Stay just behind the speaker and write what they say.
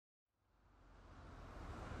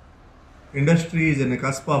Industry is in the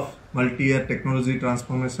cusp of multi-year technology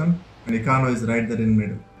transformation, and Ikano is right there in the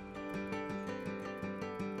middle.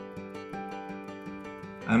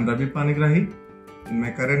 I am Ravi Panigrahi. In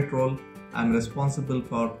my current role, I am responsible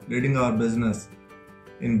for leading our business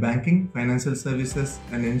in banking, financial services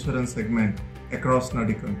and insurance segment across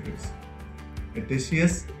Nordic countries. At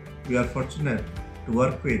TCS, we are fortunate to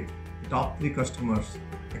work with the top 3 customers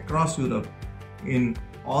across Europe in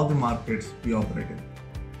all the markets we operate in.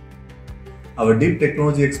 Our deep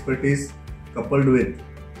technology expertise coupled with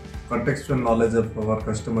contextual knowledge of our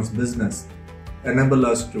customers' business enable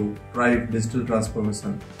us to drive digital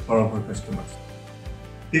transformation for our customers.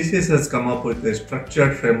 TCS has come up with a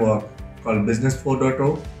structured framework called Business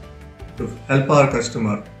 4.0 to help our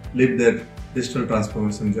customer live their digital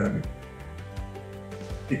transformation journey.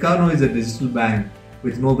 Ikano is a digital bank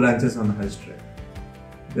with no branches on the high street.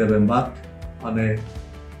 They have embarked on a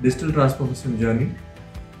digital transformation journey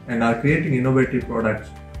and are creating innovative products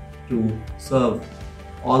to serve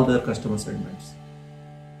all their customer segments.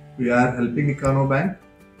 We are helping Ikano Bank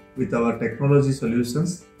with our technology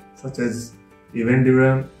solutions such as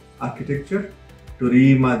event-driven architecture to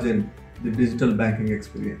reimagine the digital banking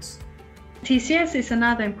experience. TCS is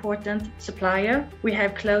another important supplier. We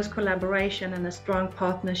have close collaboration and a strong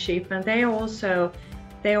partnership, and they are also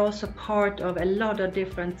part of a lot of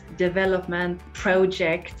different development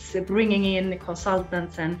projects, bringing in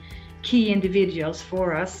consultants and key individuals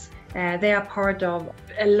for us. They are part of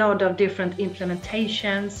a lot of different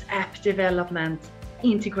implementations, app development,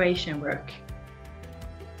 integration work.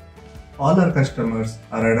 All our customers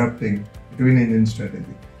are adopting twin engine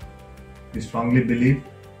strategy. We strongly believe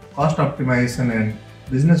cost optimization and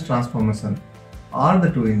business transformation are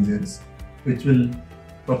the 2 engines which will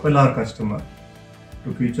propel our customer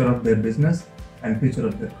to future of their business and future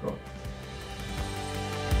of their growth.